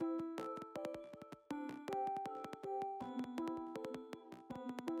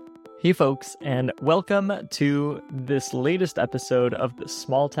Hey folks, and welcome to this latest episode of the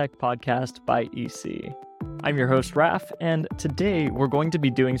Small Tech Podcast by EC. I'm your host, Raf, and today we're going to be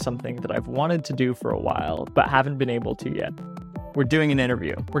doing something that I've wanted to do for a while, but haven't been able to yet. We're doing an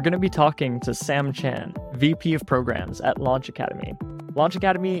interview. We're going to be talking to Sam Chan, VP of Programs at Launch Academy. Launch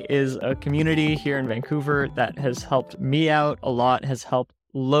Academy is a community here in Vancouver that has helped me out a lot, has helped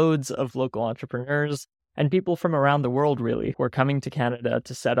loads of local entrepreneurs, and people from around the world, really, who are coming to Canada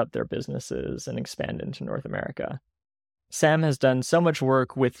to set up their businesses and expand into North America. Sam has done so much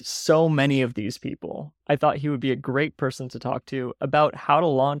work with so many of these people. I thought he would be a great person to talk to about how to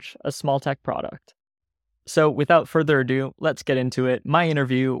launch a small tech product. So without further ado, let's get into it. My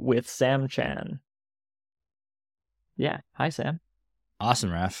interview with Sam Chan. Yeah. Hi, Sam.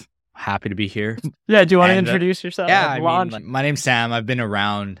 Awesome, Raf. Happy to be here. Yeah. Do you want to introduce yourself? Yeah. My name's Sam. I've been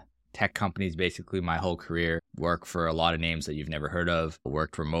around tech companies basically my whole career. Worked for a lot of names that you've never heard of.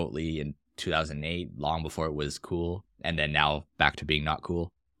 Worked remotely in 2008, long before it was cool. And then now back to being not cool.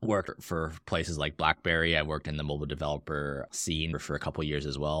 Worked for places like BlackBerry. I worked in the mobile developer scene for a couple of years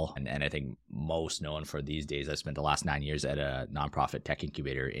as well. And I think most known for these days, I spent the last 9 years at a nonprofit tech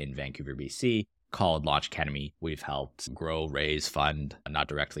incubator in Vancouver, BC called Launch Academy. We've helped grow, raise, fund, not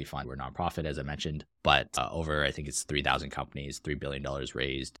directly fund. We're a nonprofit, as I mentioned, but over, I think it's 3,000 companies, $3 billion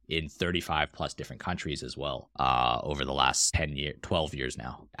raised in 35 plus different countries as well over the last 12 years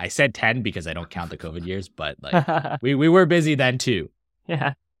now. I said 10 because I don't count the COVID years, but like we were busy then too.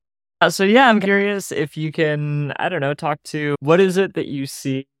 Yeah. So yeah, I'm curious if you can, I don't know, talk to what is it that you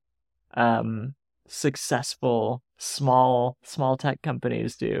see successful small tech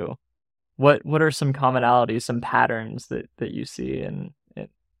companies do? What are some commonalities, some patterns that you see in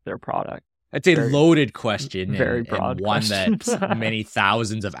their product? It's a loaded question, very broad and one question. that many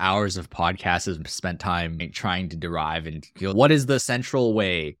thousands of hours of podcasts have spent time trying to derive and what is the central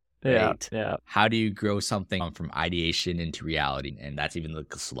way. Right? Yeah. How do you grow something from ideation into reality? And that's even the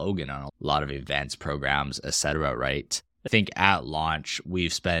slogan on a lot of events, programs, etc. Right? I think at launch,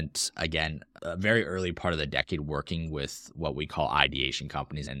 we've spent, again, a very early part of the decade working with what we call ideation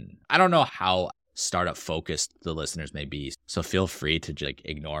companies. And I don't know how startup focused the listeners may be. So feel free to just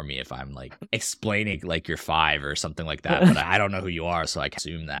ignore me if I'm explaining like you're 5 or something like that. But I don't know who you are, so I can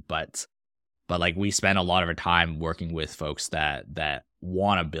assume that. But like we spend a lot of our time working with folks that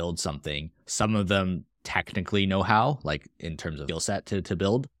want to build something. Some of them technically know how, like in terms of skill set to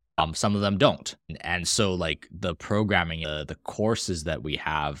build. Some of them don't. And so like the programming, the courses that we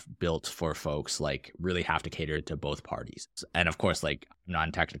have built for folks like really have to cater to both parties. And of course, like I'm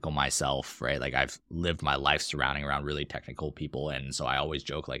non-technical myself, right? Like I've lived my life surrounding around really technical people. And so I always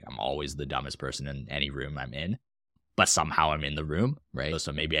joke like I'm always the dumbest person in any room I'm in. But somehow I'm in the room, right?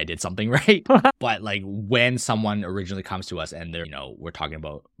 So maybe I did something right. But like when someone originally comes to us and they're, we're talking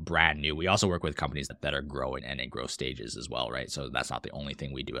about brand new, we also work with companies that are growing and in growth stages as well, right? So that's not the only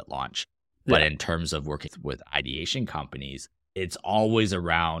thing we do at launch. But in terms of working with ideation companies, it's always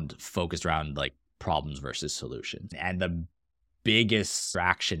focused around like problems versus solutions. And the biggest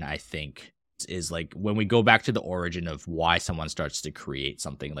fraction, I think, is like when we go back to the origin of why someone starts to create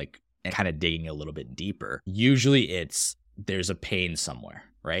something like, and kind of digging a little bit deeper, usually there's a pain somewhere,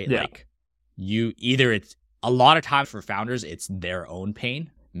 right? Yeah. Like it's a lot of times for founders, it's their own pain.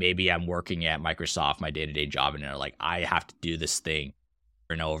 Maybe I'm working at Microsoft, my day-to-day job, and they're like, I have to do this thing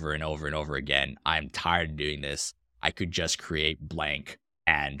over and over and over again. I'm tired of doing this. I could just create blank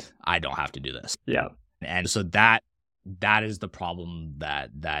and I don't have to do this. Yeah. And so that is the problem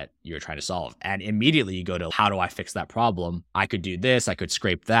that you're trying to solve. And immediately you go to, how do I fix that problem? I could do this. I could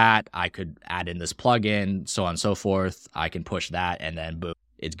scrape that. I could add in this plugin, so on and so forth. I can push that and then boom,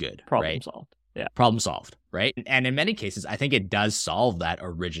 it's good. Problem solved. Yeah. Problem solved, right? And in many cases, I think it does solve that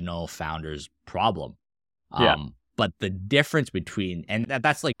original founder's problem. But the difference between, and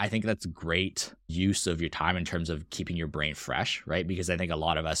that's like, I think that's great use of your time in terms of keeping your brain fresh, right? Because I think a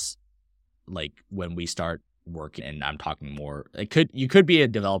lot of us, like when we start working, and I'm talking more, you could be a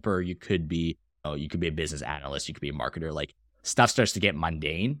developer, you could be a business analyst, you could be a marketer. Like stuff starts to get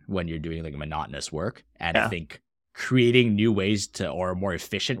mundane when you're doing like monotonous work. And I think creating new ways or more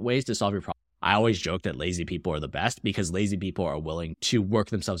efficient ways to solve your problem. I always joke that lazy people are the best because lazy people are willing to work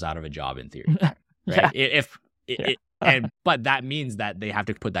themselves out of a job in theory, right? But that means that they have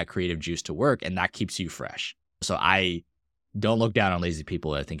to put that creative juice to work, and that keeps you fresh. So I don't look down on lazy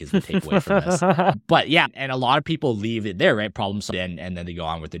people, I think is the takeaway from this. But yeah, and a lot of people leave it there, right? Problem solved, and then they go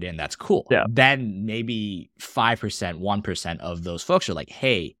on with it, and that's cool. Yeah. Then maybe 5%, 1% of those folks are like,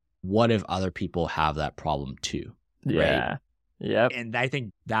 hey, what if other people have that problem too? Yeah. Right? Yep. And I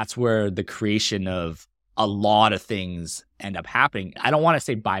think that's where the creation of a lot of things end up happening. I don't want to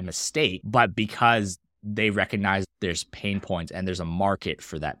say by mistake, but because they recognize there's pain points and there's a market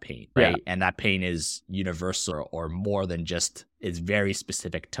for that pain, right? Yeah. And that pain is universal or more than just, it's very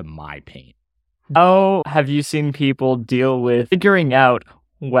specific to my pain. How have you seen people deal with figuring out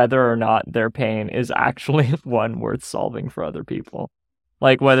whether or not their pain is actually one worth solving for other people?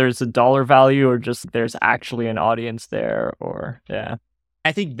 Like whether it's a dollar value or just there's actually an audience there or, yeah.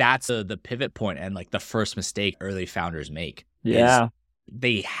 I think that's the pivot point and like the first mistake early founders make. Yeah. Is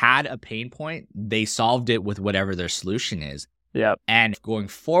they had a pain point, they solved it with whatever their solution is. Yep. And going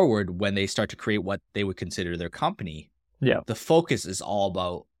forward, when they start to create what they would consider their company, the focus is all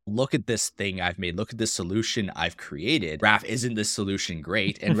about, look at this thing I've made, look at this solution I've created. Raph, isn't this solution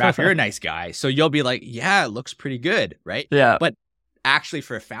great? And Raph, you're a nice guy. So you'll be like, yeah, it looks pretty good, right? Yeah. But actually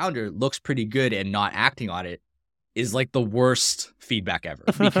for a founder, looks pretty good and not acting on it is like the worst feedback ever,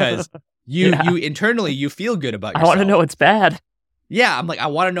 because you internally, you feel good about yourself. I want to know it's bad. Yeah, I'm like, I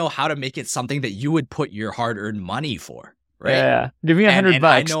want to know how to make it something that you would put your hard-earded money for, right? Yeah, give me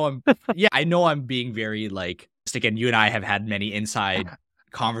 $100. I know I'm being very like, again, you and I have had many inside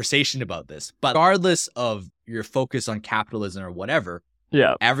conversation about this, but regardless of your focus on capitalism or whatever,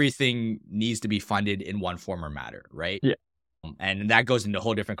 everything needs to be funded in one form or matter, right? Yeah. And that goes into a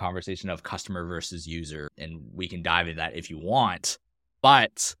whole different conversation of customer versus user, and we can dive into that if you want.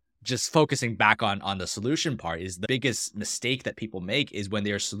 But just focusing back on the solution part is the biggest mistake that people make is when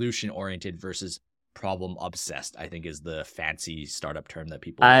they're solution oriented versus problem obsessed, I think is the fancy startup term that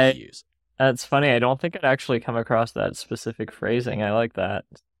people use. That's funny. I don't think I'd actually come across that specific phrasing. I like that.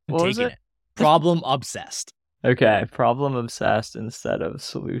 What was it? Problem obsessed. Okay, problem obsessed instead of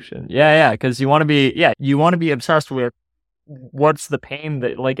solution. Yeah, because you want to be obsessed with what's the pain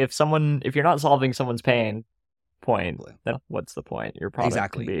that, like, if you're not solving someone's pain point, then what's the point? Your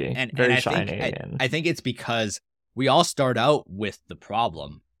product can be very shiny. I think it's because we all start out with the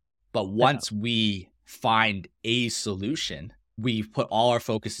problem, but once we find a solution, we put all our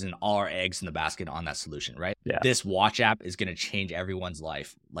focuses and all our eggs in the basket on that solution, right? Yeah. This watch app is going to change everyone's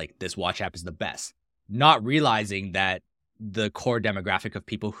life. Like, this watch app is the best. Not realizing that the core demographic of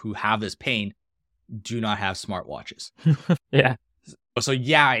people who have this pain do not have smartwatches. Yeah. So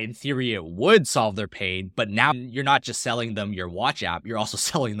yeah, in theory, it would solve their pain, but now you're not just selling them your watch app, you're also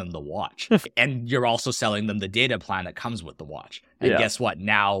selling them the watch. And you're also selling them the data plan that comes with the watch. And guess what?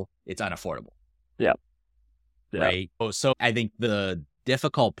 Now it's unaffordable. Yeah. Right? So I think the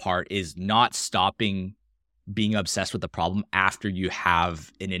difficult part is not stopping being obsessed with the problem after you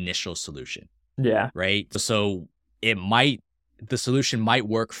have an initial solution. Yeah. Right? So the solution might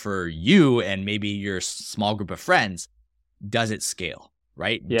work for you and maybe your small group of friends. Does it scale,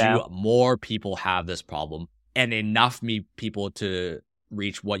 right? Yeah. Do more people have this problem and enough people to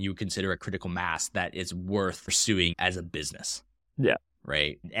reach what you consider a critical mass that is worth pursuing as a business? Yeah.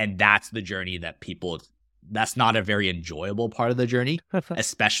 Right. And that's the journey that's not a very enjoyable part of the journey,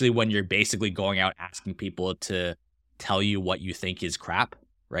 especially when you're basically going out asking people to tell you what you think is crap,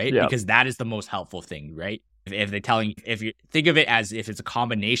 right? Yep. Because that is the most helpful thing, right? If you think of it as if it's a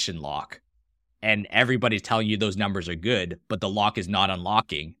combination lock and everybody's telling you those numbers are good, but the lock is not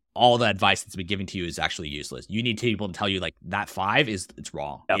unlocking, all the advice that's been given to you is actually useless. You need people to tell you like that 5 it's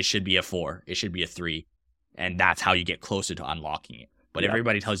wrong. Yep. It should be a 4. It should be a 3. And that's how you get closer to unlocking it. But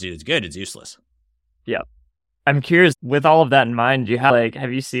everybody tells you it's good, it's useless. Yep. I'm curious, with all of that in mind,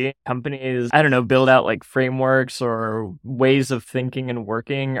 have you seen companies, build out like frameworks or ways of thinking and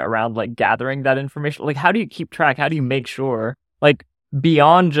working around like gathering that information? Like, how do you keep track? How do you make sure, like,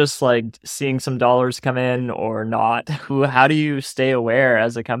 beyond just like seeing some dollars come in or not, how do you stay aware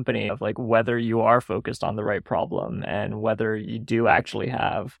as a company of like whether you are focused on the right problem and whether you do actually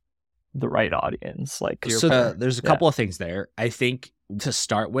have the right audience? Like, there's a couple of things there. I think to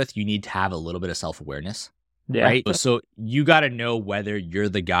start with, you need to have a little bit of self-awareness. Yeah. Right. So you got to know whether you're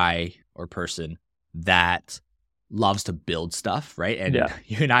the guy or person that loves to build stuff. Right. And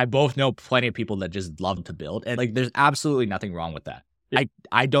you and I both know plenty of people that just love to build. And like, there's absolutely nothing wrong with that. Yeah.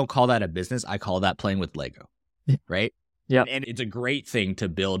 I don't call that a business. I call that playing with Lego. Right. Yeah. And it's a great thing to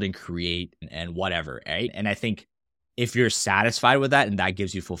build and create and whatever. Right. And I think if you're satisfied with that and that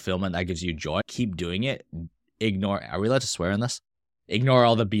gives you fulfillment, that gives you joy, keep doing it. Are we allowed to swear on this? Ignore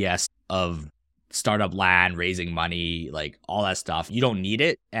all the BS of startup land, raising money, like all that stuff. You don't need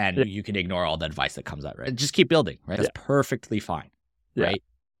it, and you can ignore all the advice that comes out, right? Just keep building, right? That's perfectly fine, right?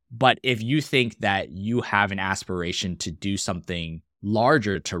 But if you think that you have an aspiration to do something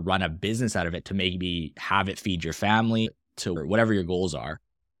larger, to run a business out of it, to maybe have it feed your family, to whatever your goals are,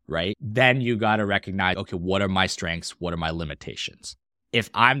 right? Then you got to recognize, okay, what are my strengths? What are my limitations? If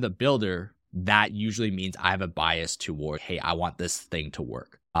I'm the builder, that usually means I have a bias toward, hey, I want this thing to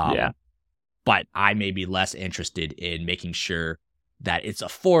work. But I may be less interested in making sure that it's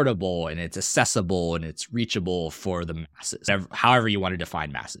affordable and it's accessible and it's reachable for the masses, however you want to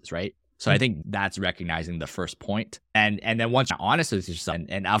define masses, right? So I think that's recognizing the first point. And then once you're honest with yourself,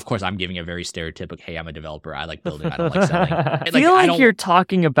 and of course I'm giving a very stereotypical, hey, I'm a developer, I like building, I don't like selling. I feel like you're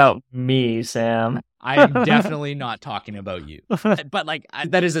talking about me, Sam. I am definitely not talking about you. But like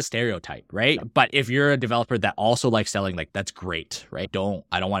that is a stereotype, right? But if you're a developer that also likes selling, like that's great, right?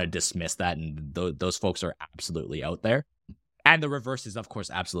 I don't want to dismiss that. And those folks are absolutely out there. And the reverse is, of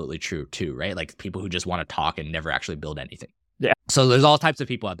course, absolutely true too, right? Like people who just want to talk and never actually build anything. Yeah. So there's all types of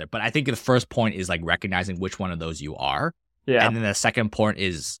people out there. But I think the first point is like recognizing which one of those you are. Yeah. And then the second point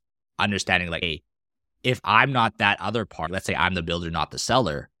is understanding like, hey, if I'm not that other part, let's say I'm the builder, not the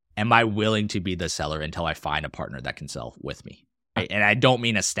seller, am I willing to be the seller until I find a partner that can sell with me? Right? And I don't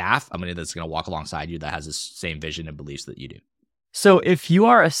mean a staff. I mean that's going to walk alongside you that has the same vision and beliefs that you do. So if you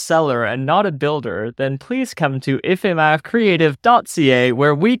are a seller and not a builder, then please come to ifmafcreative.ca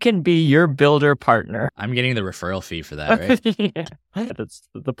where we can be your builder partner. I'm getting the referral fee for that, right? Yeah.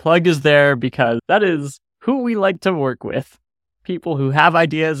 The plug is there because that is who we like to work with. People who have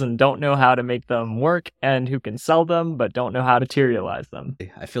ideas and don't know how to make them work and who can sell them but don't know how to materialize them.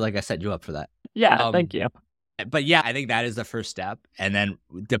 I feel like I set you up for that. Yeah, thank you. But yeah, I think that is the first step. And then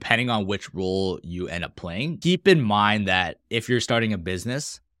depending on which role you end up playing, keep in mind that if you're starting a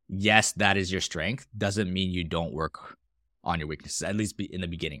business, yes, that is your strength. Doesn't mean you don't work on your weaknesses, at least in the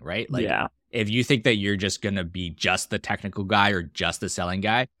beginning, right? Like if you think that you're just going to be just the technical guy or just the selling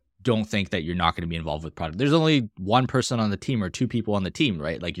guy, don't think that you're not going to be involved with product. There's only one person on the team or two people on the team,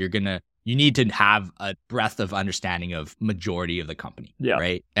 right? Like you need to have a breadth of understanding of majority of the company,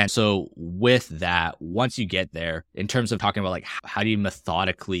 right? And so with that, once you get there, in terms of talking about like, how do you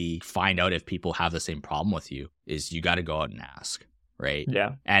methodically find out if people have the same problem with you, is you got to go out and ask, right?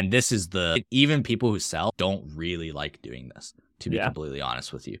 Yeah. And this is even people who sell don't really like doing this, to be completely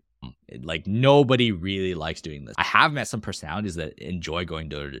honest with you. Like nobody really likes doing this. I have met some personalities that enjoy going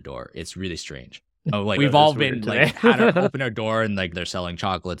door to door. It's really strange. Oh, like we've all been like had to open our door and like they're selling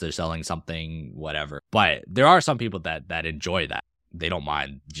chocolates, they're selling something, whatever. But there are some people that enjoy that. They don't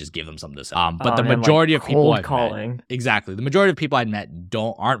mind, just give them something to sell. But the majority of people I've met, exactly, the majority of people I've met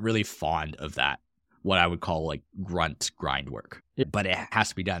aren't really fond of that. What I would call like grunt grind work, but it has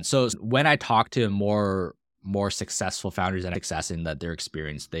to be done. So when I talk to more successful founders and success in that their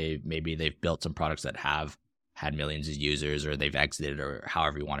experience, they've built some products that have had millions of users, or they've exited, or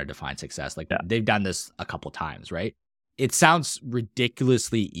however you want to define success. Like they've done this a couple times, right? It sounds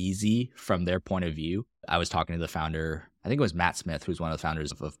ridiculously easy from their point of view. I was talking to the founder, I think it was Matt Smith, who's one of the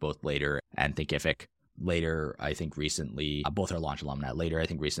founders of both Later and Thinkific. Later, I think recently, both are Launch alumni. Later, I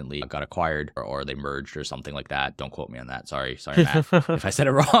think recently got acquired or they merged or something like that. Don't quote me on that. Sorry, Matt, if I said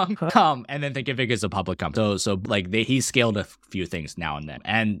it wrong. And then Thinkific is a public company. So like he scaled a few things now and then.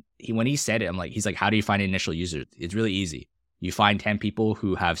 And when he said it, he's like, how do you find initial users? It's really easy. You find 10 people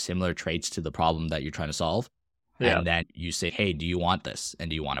who have similar traits to the problem that you're trying to solve. Yeah. And then you say, hey, do you want this? And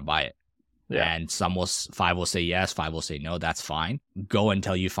do you want to buy it? Yeah. And 5 will say yes, 5 will say no. That's fine. Go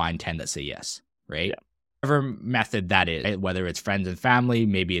until you find 10 that say yes, right? Yeah. Whatever method that is, right? Whether it's friends and family,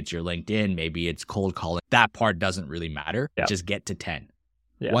 maybe it's your LinkedIn, maybe it's cold calling. That part doesn't really matter. Yeah. Just get to 10.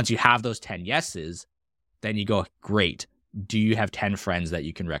 Yeah. Once you have those 10 yeses, then you go, great. Do you have 10 friends that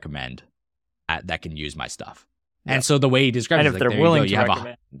you can recommend that can use my stuff? Yeah. And so the way he describes it, if they're willing to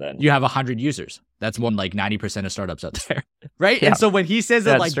recommend, you have 100 users. That's more than like 90% of startups out there, right? Yeah. And so when he says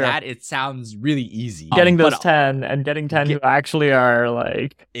it like that, it sounds really easy. Getting those 10 and getting 10 who actually are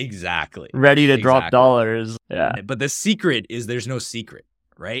like ready to drop dollars. Yeah. But the secret is there's no secret,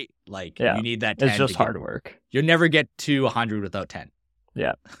 right? Like you need that 10. It's just hard work. You'll never get to 100 without 10.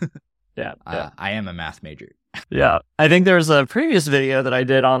 Yeah. Yeah. I am a math major. Yeah. I think there's a previous video that I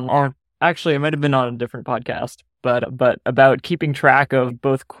did on actually, it might have been on a different podcast, but about keeping track of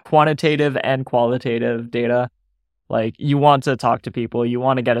both quantitative and qualitative data. Like you want to talk to people, you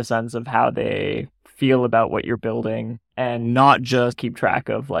want to get a sense of how they feel about what you're building, and not just keep track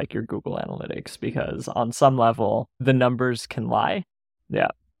of like your Google Analytics, because on some level the numbers can lie. Yeah.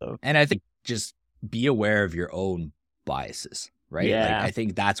 So. And I think just be aware of your own biases, right? Yeah. Like, I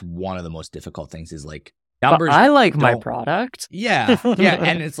think that's one of the most difficult things is like, numbers. But I like my product. Yeah.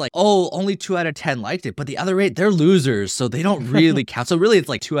 And it's like, only 2 out of 10 liked it. But the other 8, they're losers. So they don't really count. So really, it's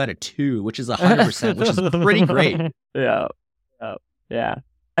like 2 out of 2, which is 100%, which is pretty great. Yeah. Yeah.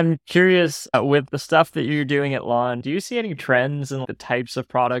 I'm curious with the stuff that you're doing at Lawn, do you see any trends in the types of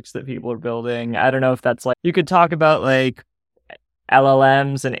products that people are building? I don't know if that's like, you could talk about like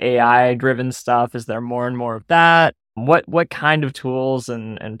LLMs and AI driven stuff? Is there more and more of that? What kind of tools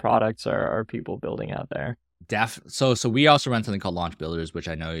and products are people building out there? So we also run something called Launch Builders, which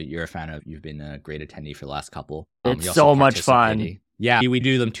I know you're a fan of. You've been a great attendee for the last couple. It's so much fun. Yeah, we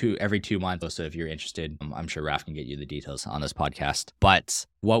do them every 2 months. So if you're interested, I'm sure Raf can get you the details on this podcast. But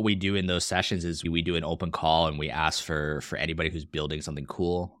what we do in those sessions is we do an open call and we ask for anybody who's building something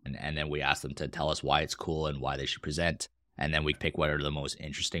cool. And then we ask them to tell us why it's cool and why they should present. And then we pick what are the most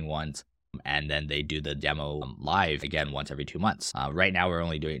interesting ones. And then they do the demo live again once every 2 months. Right now, we're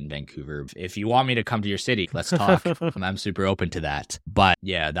only doing it in Vancouver. If you want me to come to your city, let's talk. I'm super open to that. But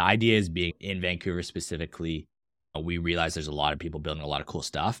yeah, the idea is being in Vancouver specifically. We realize there's a lot of people building a lot of cool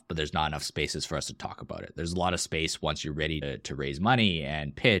stuff, but there's not enough spaces for us to talk about it. There's a lot of space once you're ready to raise money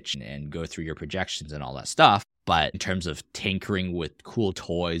and pitch and go through your projections and all that stuff. But in terms of tinkering with cool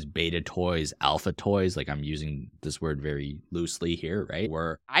toys, beta toys, alpha toys, like I'm using this word very loosely here, right?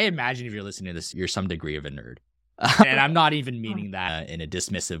 Where I imagine if you're listening to this, you're some degree of a nerd. And I'm not even meaning that in a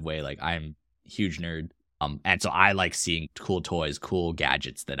dismissive way. Like I'm a huge nerd. And so I like seeing cool toys, cool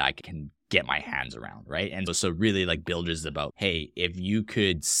gadgets that I can get my hands around, right? And so really like Builders is about, hey, if you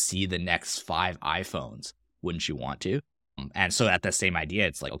could see the next 5 iPhones, wouldn't you want to? And so at the same idea,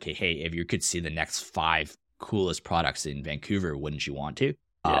 it's like, okay, hey, if you could see the next 5 coolest products in Vancouver, wouldn't you want to?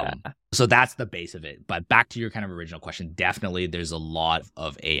 Yeah. So that's the base of it. But back to your kind of original question, definitely there's a lot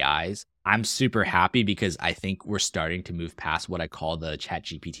of AIs. I'm super happy because I think we're starting to move past what I call the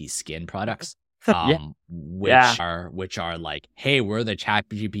ChatGPT skin products. Which are like, hey, we're the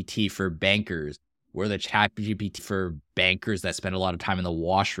ChatGPT for bankers. We're the ChatGPT for bankers that spend a lot of time in the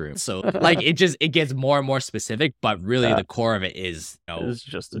washroom. So like it gets more and more specific, but really the core of it is, it's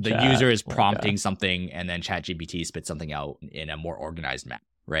just the user is prompting something and then ChatGPT spits something out in a more organized manner,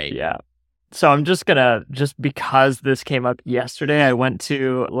 right? Yeah. So I'm just because this came up yesterday, I went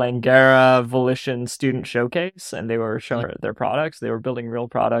to Langara Volition Student Showcase and they were showing their products. They were building real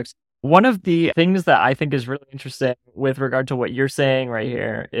products. One of the things that I think is really interesting with regard to what you're saying right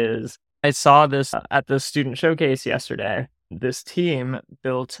here is I saw this at the student showcase yesterday. This team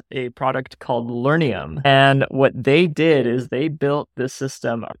built a product called Learnium. And what they did is they built this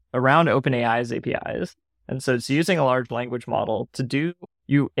system around OpenAI's APIs. And so it's using a large language model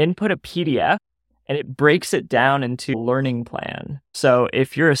you input a PDF and it breaks it down into a learning plan. So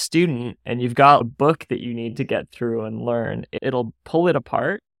if you're a student and you've got a book that you need to get through and learn, it'll pull it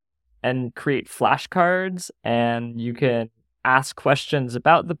apart and create flashcards, and you can ask questions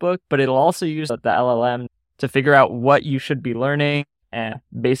about the book, but it'll also use the LLM to figure out what you should be learning and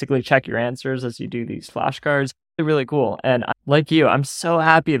basically check your answers as you do these flashcards. It's really cool. And like you, I'm so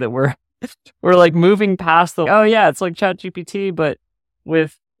happy that we're like moving past it's like ChatGPT, but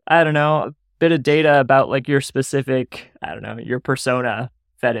with, I don't know, a bit of data about like your specific, your persona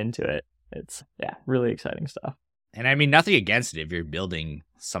fed into it. It's really exciting stuff. And I mean, nothing against it if you're building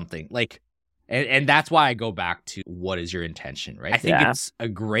something like, and that's why I go back to what is your intention, right? I think it's a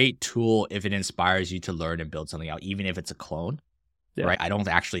great tool if it inspires you to learn and build something out, even if it's a clone, right? I don't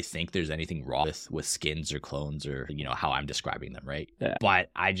actually think there's anything wrong with skins or clones or, how I'm describing them, right? Yeah. But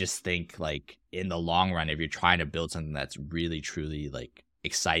I just think like in the long run, if you're trying to build something that's really, truly like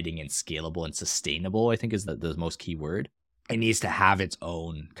exciting and scalable and sustainable, I think is the most key word, it needs to have its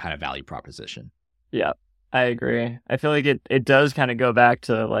own kind of value proposition. Yeah. I agree. I feel like it does kind of go back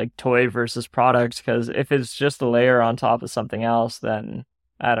to like toy versus products, because if it's just a layer on top of something else, then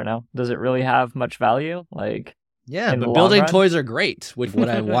I don't know. Does it really have much value? Like, yeah, but building toys are great. Which what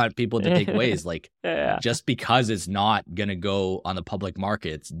I want people to take away is like, just because it's not going to go on the public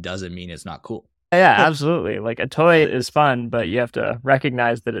markets doesn't mean it's not cool. Yeah, absolutely. Like a toy is fun, but you have to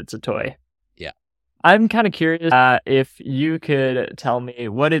recognize that it's a toy. Yeah. I'm kind of curious if you could tell me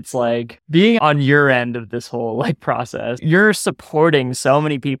what it's like being on your end of this whole like process. You're supporting so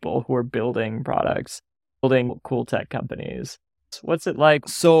many people who are building products, building cool tech companies. What's it like?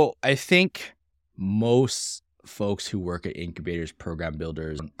 So I think most folks who work at incubators, program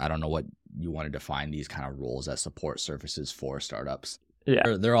builders, I don't know what you want to define these kind of roles as support services for startups.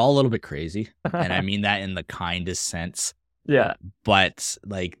 Yeah. They're all a little bit crazy. And I mean that in the kindest sense. Yeah. But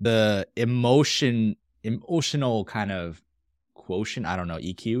like the emotional kind of quotient, I don't know,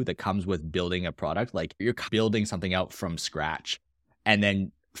 EQ that comes with building a product, like you're building something out from scratch. And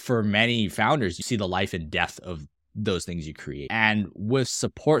then for many founders, you see the life and death of those things you create. And with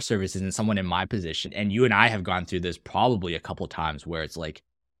support services and someone in my position, and you and I have gone through this probably a couple of times where it's like,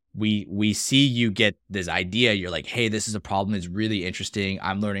 we see you get this idea. You're like, hey, this is a problem. It's really interesting.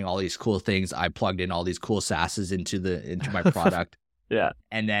 I'm learning all these cool things. I plugged in all these cool SaaSes into my product. Yeah.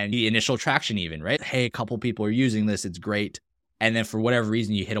 And then the initial traction even, right? Hey, a couple people are using this. It's great. And then for whatever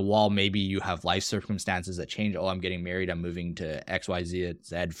reason, you hit a wall. Maybe you have life circumstances that change. Oh, I'm getting married. I'm moving to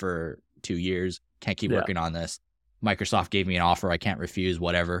XYZ for 2 years. Can't keep working on this. Microsoft gave me an offer I can't refuse,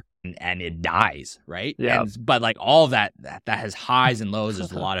 whatever. And it dies, right? Yeah. But like all of that has highs and lows.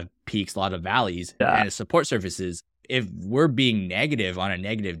 There's a lot of peaks, a lot of valleys. And as support services, if we're being negative on a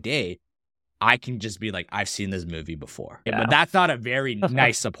negative day, I can just be like, I've seen this movie before. But that's not a very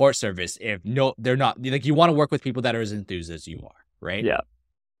nice support service if they're not. Like, you want to work with people that are as enthused as you are, right? Yeah.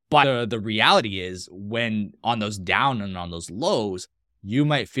 But the reality is, when on those down and on those lows, you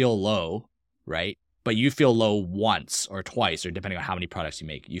might feel low, right? But you feel low once or twice, or depending on how many products you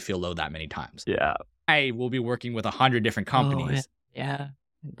make, you feel low that many times. Yeah. I will be working with 100 different companies. Yeah.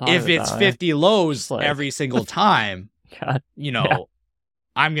 If it's 50 lows every single time, God.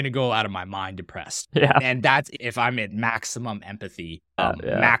 I'm going to go out of my mind depressed. Yeah. And that's if I'm at maximum empathy,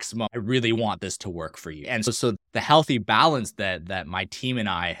 maximum, I really want this to work for you. And so the healthy balance that my team and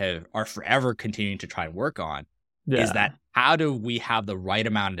I are forever continuing to try and work on is that how do we have the right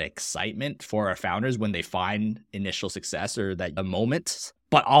amount of excitement for our founders when they find initial success or that a moment,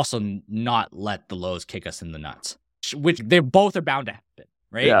 but also not let the lows kick us in the nuts, which they both are bound to happen,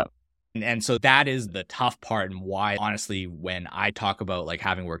 right? Yeah. And so that is the tough part, and why, honestly, when I talk about like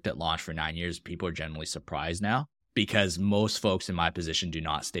having worked at Launch for 9 years, people are generally surprised now, because most folks in my position do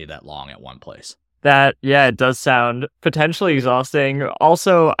not stay that long at one place. It does sound potentially exhausting.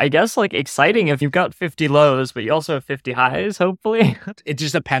 Also, I guess like exciting if you've got 50 lows, but you also have 50 highs, hopefully. It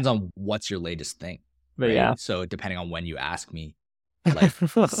just depends on what's your latest thing. But right? So depending on when you ask me, like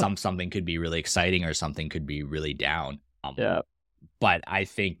something could be really exciting or something could be really down. But I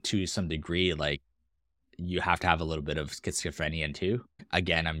think to some degree, like, you have to have a little bit of schizophrenia too.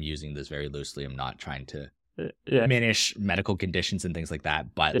 Again, I'm using this very loosely. I'm not trying to diminish medical conditions and things like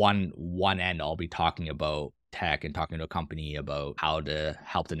that. But one end, I'll be talking about tech and talking to a company about how to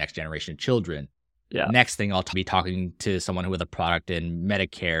help the next generation of children. Next thing, I'll be talking to someone with a product in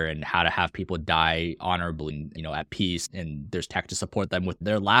Medicare and how to have people die honorably, at peace. And there's tech to support them with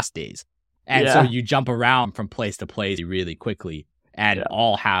their last days. And so you jump around from place to place really quickly. And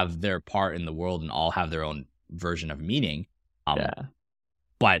all have their part in the world and all have their own version of meaning.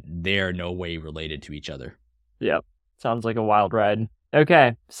 But they're no way related to each other. Yep. Sounds like a wild ride.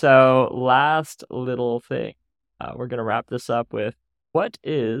 Okay. So last little thing. We're going to wrap this up with, what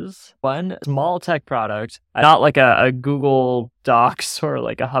is one small tech product, not like a Google Docs or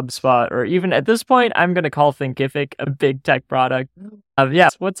like a HubSpot, or even at this point, I'm going to call Thinkific a big tech product.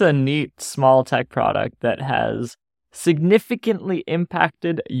 What's a neat small tech product that has significantly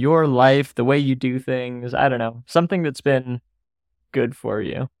impacted your life, the way you do things? I don't know, something that's been good for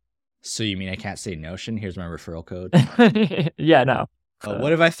you. So you mean I can't say Notion? Here's my referral code. No.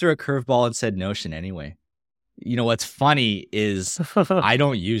 What if I threw a curveball and said Notion anyway? What's funny is I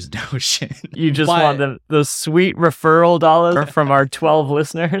don't use Notion. You just want the sweet referral dollars from our 12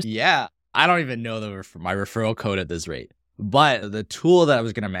 listeners? Yeah. I don't even know my referral code at this rate. But the tool that I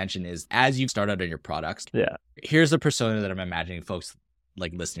was going to mention is, as you start out on your products, here's a persona that I'm imagining folks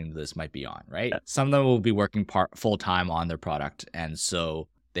like listening to this might be on, right? Some of them will be working full time on their product. And so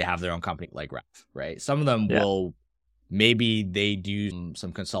they have their own company like Raph, right? Some of them will, maybe they do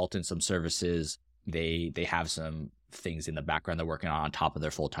some consultants, some services. They have some things in the background they're working on top of their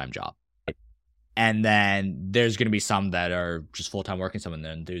full-time job. And then there's going to be some that are just full-time working, some of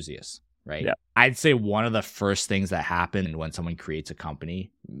them enthusiasts. Right. I'd say one of the first things that happen when someone creates a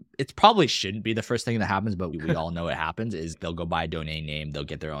company, it probably shouldn't be the first thing that happens, but we all know it happens, is they'll go buy a domain name. They'll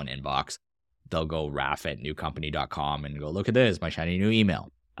get their own inbox. They'll go raf@newcompany.com and go, look at this, my shiny new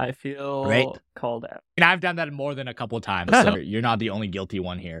email. I feel called out. And I've done that more than a couple of times. So you're not the only guilty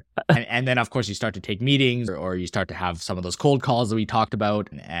one here. And then, of course, you start to take meetings or you start to have some of those cold calls that we talked about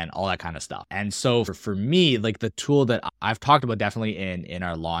and all that kind of stuff. And so for me, like the tool that I've talked about definitely in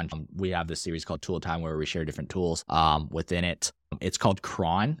our launch, we have this series called Tool Time where we share different tools within it. It's called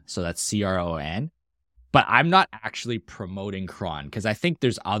Cron. So that's CRON. But I'm not actually promoting Cron because I think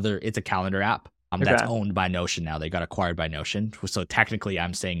it's a calendar app. That's owned by Notion now. They got acquired by Notion. So technically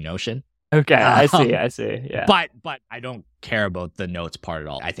I'm saying Notion. Okay, I see. Yeah. But I don't care about the notes part at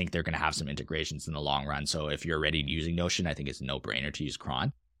all. I think they're going to have some integrations in the long run. So if you're already using Notion, I think it's a no-brainer to use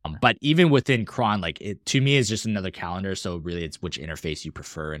Cron. But even within Cron, like it to me is just another calendar. So really it's which interface you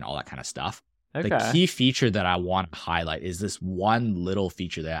prefer and all that kind of stuff. Okay. The key feature that I want to highlight is this one little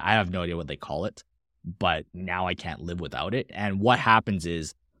feature that I have no idea what they call it, but now I can't live without it. And what happens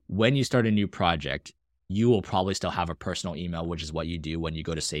is, when you start a new project, you will probably still have a personal email, which is what you do when you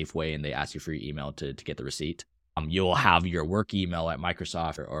go to Safeway and they ask you for your email to get the receipt. You'll have your work email at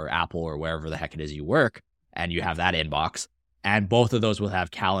Microsoft or Apple or wherever the heck it is you work, and you have that inbox. And both of those will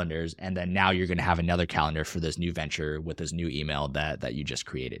have calendars. And then now you're going to have another calendar for this new venture with this new email that you just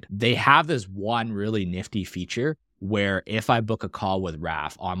created. They have this one really nifty feature where if I book a call with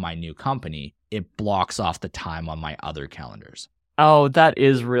Raf on my new company, it blocks off the time on my other calendars. Oh, that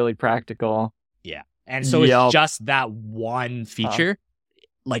is really practical. Yeah. And so it's just that one feature.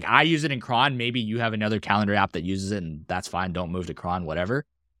 Like I use it in Cron. Maybe you have another calendar app that uses it, and that's fine. Don't move to Cron, whatever.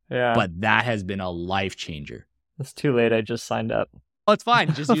 Yeah. But that has been a life changer. It's too late. I just signed up. Oh, it's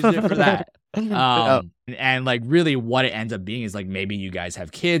fine. Just use it for that. And like really what it ends up being is like maybe you guys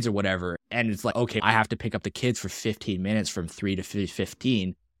have kids or whatever. And it's like, okay, I have to pick up the kids for 15 minutes from 3 to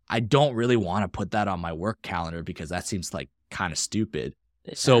 15. I don't really want to put that on my work calendar because that seems like kind of stupid.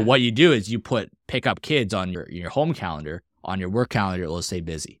 Yeah. So what you do is you pick up kids on your home calendar. On your work calendar, it will say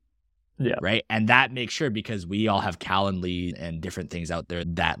busy. Yeah. Right. And that makes sure, because we all have Calendly and different things out there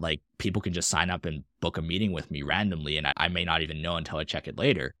that like people can just sign up and book a meeting with me randomly. And I may not even know until I check it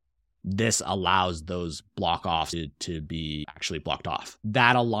later. This allows those block offs to be actually blocked off.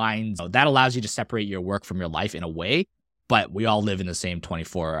 That allows you to separate your work from your life in a way, but we all live in the same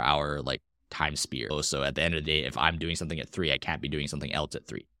 24-hour like time sphere. So at the end of the day, if I'm doing something at 3, I can't be doing something else at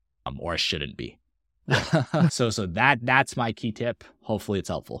 3, or I shouldn't be. So that's my key tip. Hopefully it's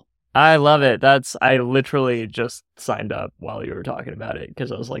helpful. I love it. I literally just signed up while you were talking about it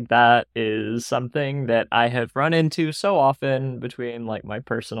because I was like, that is something that I have run into so often between like my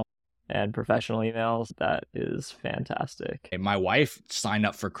personal and professional emails. That is fantastic. My wife signed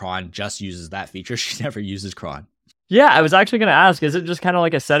up for Cron, just uses that feature. She never uses Cron. Yeah, I was actually going to ask, is it just kind of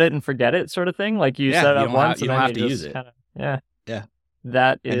like a set it and forget it sort of thing? Like you set it up once you don't have to use it. Yeah.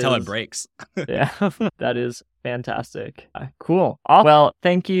 That is until it breaks. Yeah, that is fantastic. Cool. Awesome. Well,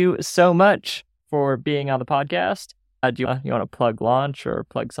 thank you so much for being on the podcast. Do you want to plug launch or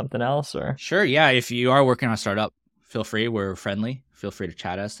plug something else? Or Sure. Yeah. If you are working on a startup, feel free. We're friendly. Feel free to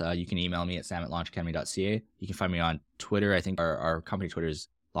chat us. You can email me at sam@launchacademy.ca. You can find me on Twitter. I think our company Twitter is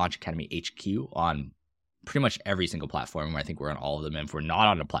Launch Academy HQ on pretty much every single platform. I think we're on all of them. And if we're not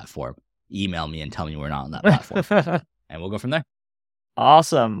on a platform, email me and tell me we're not on that platform. And we'll go from there.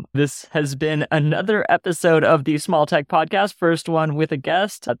 Awesome. This has been another episode of the Small Tech Podcast, first one with a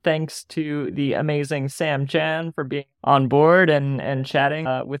guest. Thanks to the amazing Sam Chan for being on board and chatting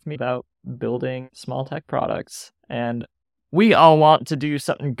with me about building small tech products. And we all want to do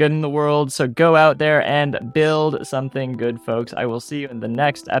something good in the world, so go out there and build something good, folks. I will see you in the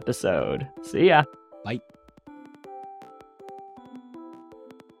next episode. See ya. Bye.